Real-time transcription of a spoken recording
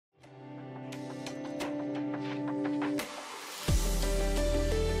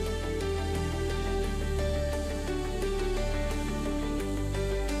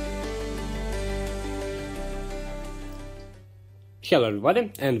Hello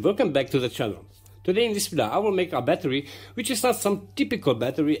everybody and welcome back to the channel. Today in this video I will make a battery which is not some typical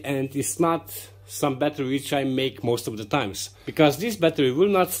battery and is not some battery which I make most of the times. Because this battery will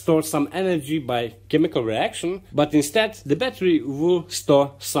not store some energy by chemical reaction, but instead the battery will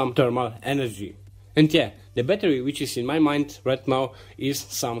store some thermal energy. And yeah, the battery which is in my mind right now is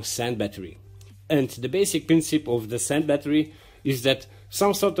some sand battery. And the basic principle of the sand battery is that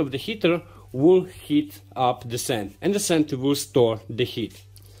some sort of the heater will heat up the sand and the sand will store the heat.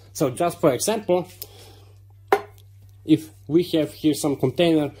 So just for example, if we have here some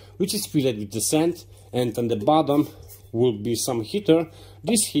container which is filled with the sand and on the bottom will be some heater,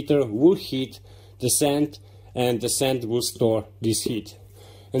 this heater will heat the sand and the sand will store this heat.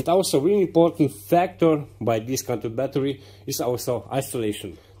 And also really important factor by this kind of battery is also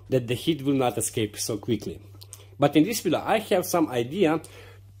isolation, that the heat will not escape so quickly. But in this video I have some idea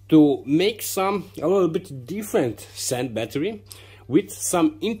to make a little bit different sand battery with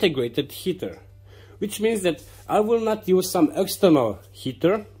some integrated heater, which means that I will not use some external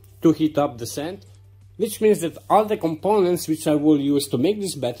heater to heat up the sand, which means that all the components which I will use to make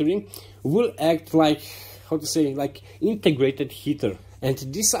this battery will act like, like integrated heater. And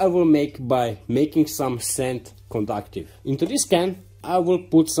this I will make by making some sand conductive. Into this can I will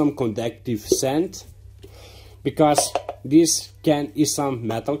put some conductive sand, because this can is some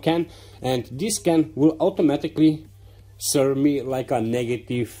metal can, and this can will automatically serve me like a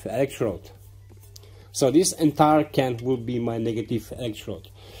negative electrode. So this entire can will be my negative electrode.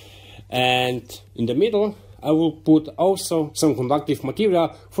 And in the middle I will put also some conductive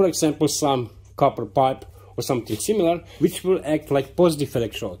material, for example some copper pipe or something similar, which will act like positive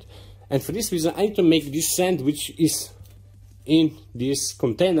electrode. And for this reason I need to make this sand which is in this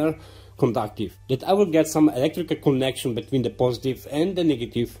container conductive, that I will get some electrical connection between the positive and the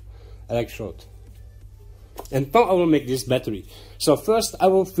negative electrode. And now I will make this battery. So first I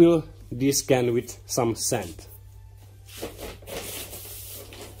will fill this can with some sand.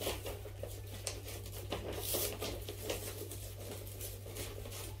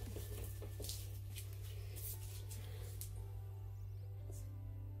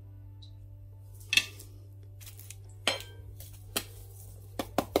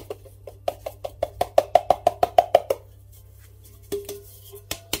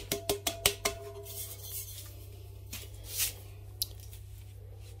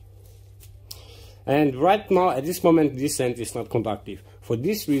 And right now, at this moment, this sand is not conductive. For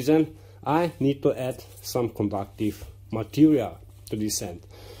this reason, I need to add some conductive material to this sand.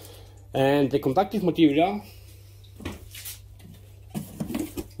 And the conductive material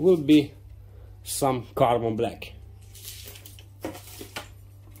will be some carbon black.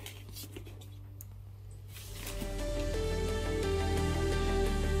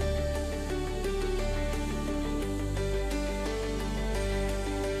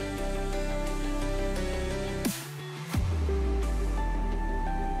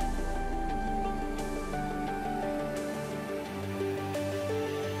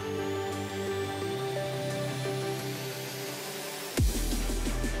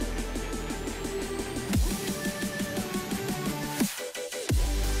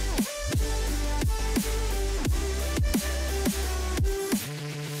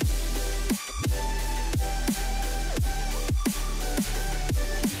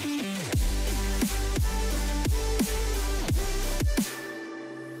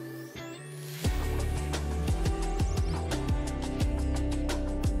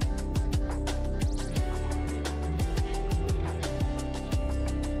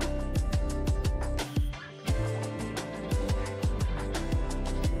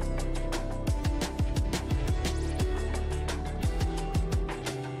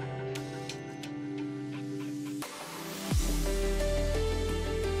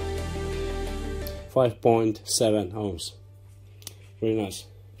 .7 ohms. Very nice.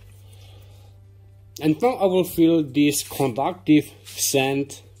 And now I will fill this conductive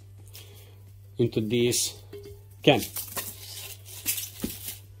sand into this can.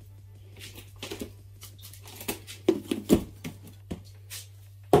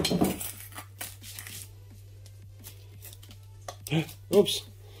 Oops,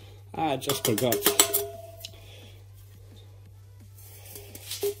 I just forgot.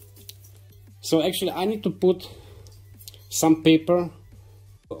 So actually I need to put some paper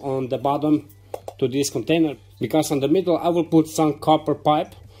on the bottom to this container, because on the middle I will put some copper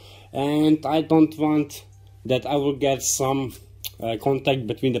pipe, and I don't want that I will get some contact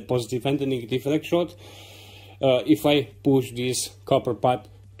between the positive and the negative electrode if I push this copper pipe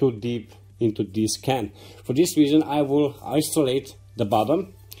too deep into this can. For this reason I will isolate the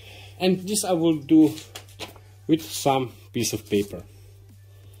bottom, and this I will do with some piece of paper.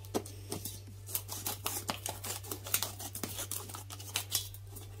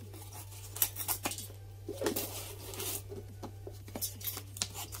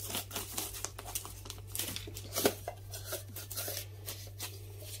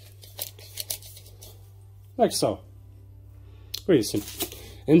 Like so. Very simple.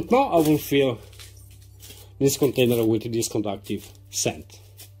 And now I will fill this container with this conductive sand.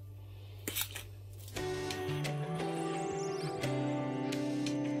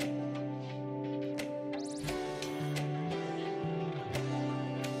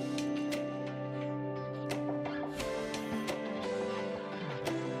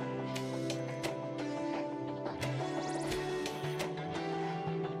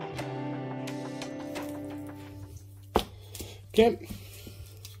 Okay,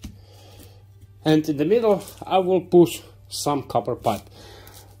 and in the middle I will push some copper pipe.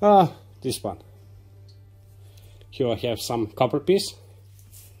 This one. Here I have some copper piece.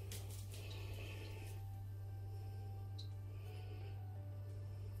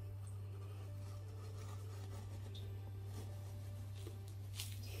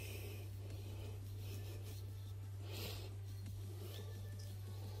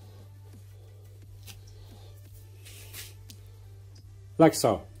 Like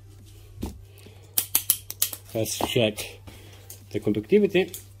so. Let's check the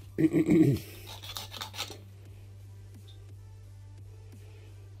conductivity.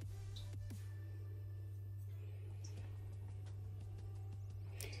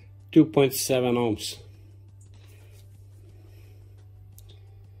 ohms.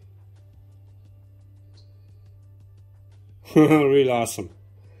 Really awesome.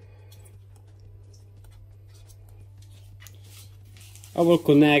 I will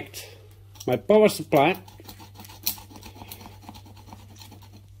connect my power supply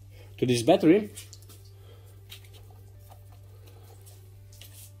to this battery.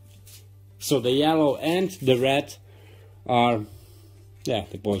 So the yellow and the red are, yeah,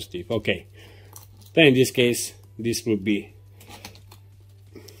 the positive. Okay. Then in this case, this will be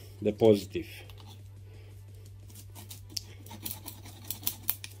the positive.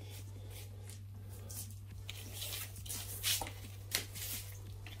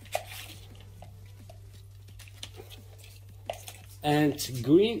 And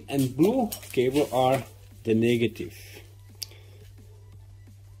green and blue cable are the negative.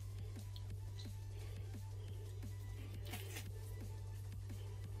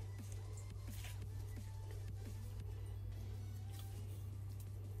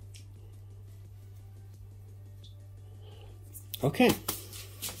 Okay.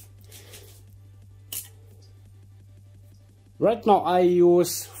 Right now I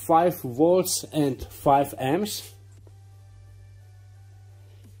use 5 volts and 5 amps.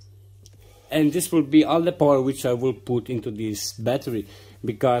 And this will be all the power which I will put into this battery,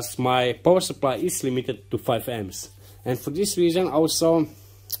 because my power supply is limited to 5 amps. And for this reason also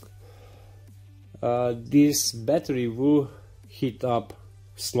this battery will heat up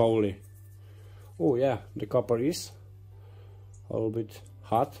slowly. Oh yeah, the copper is a little bit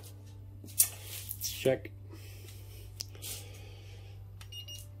hot. Let's check.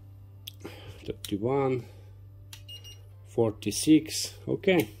 31, 46,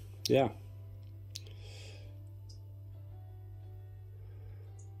 okay, yeah.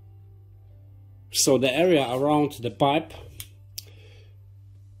 So the area around the pipe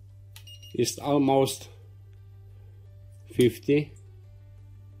is almost 50.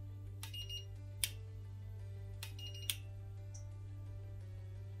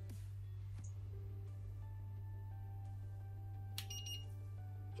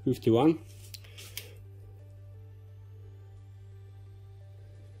 $51.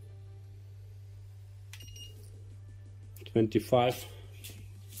 $25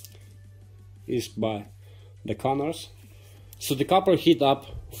 is by the corners. So the copper heat up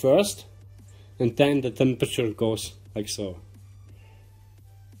first, and then the temperature goes like so.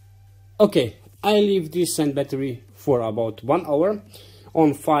 Okay, I leave this sand battery for about 1 hour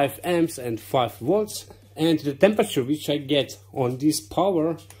on 5 amps and 5 volts, and the temperature which I get on this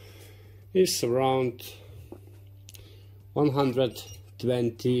power is around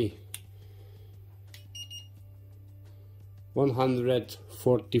 120,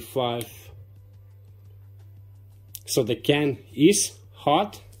 145. So the can is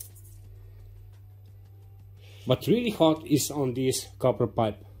hot, but really hot is on this copper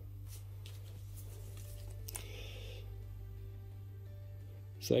pipe.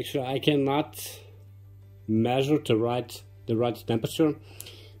 So actually I cannot measure the right temperature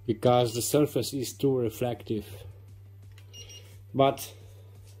because the surface is too reflective. But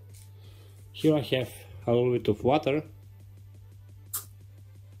here I have a little bit of water.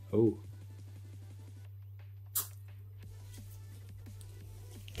 Oh.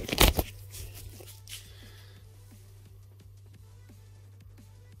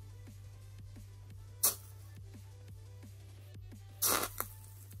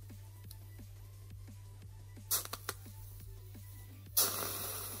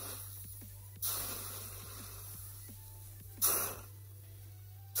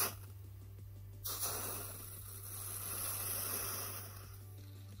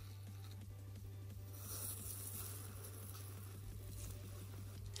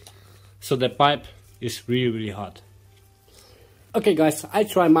 So the pipe is really hot. Okay guys, I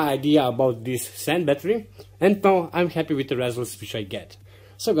tried my idea about this sand battery and now I'm happy with the results which I get.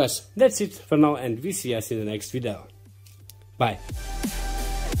 So guys, that's it for now and we see us in the next video. Bye.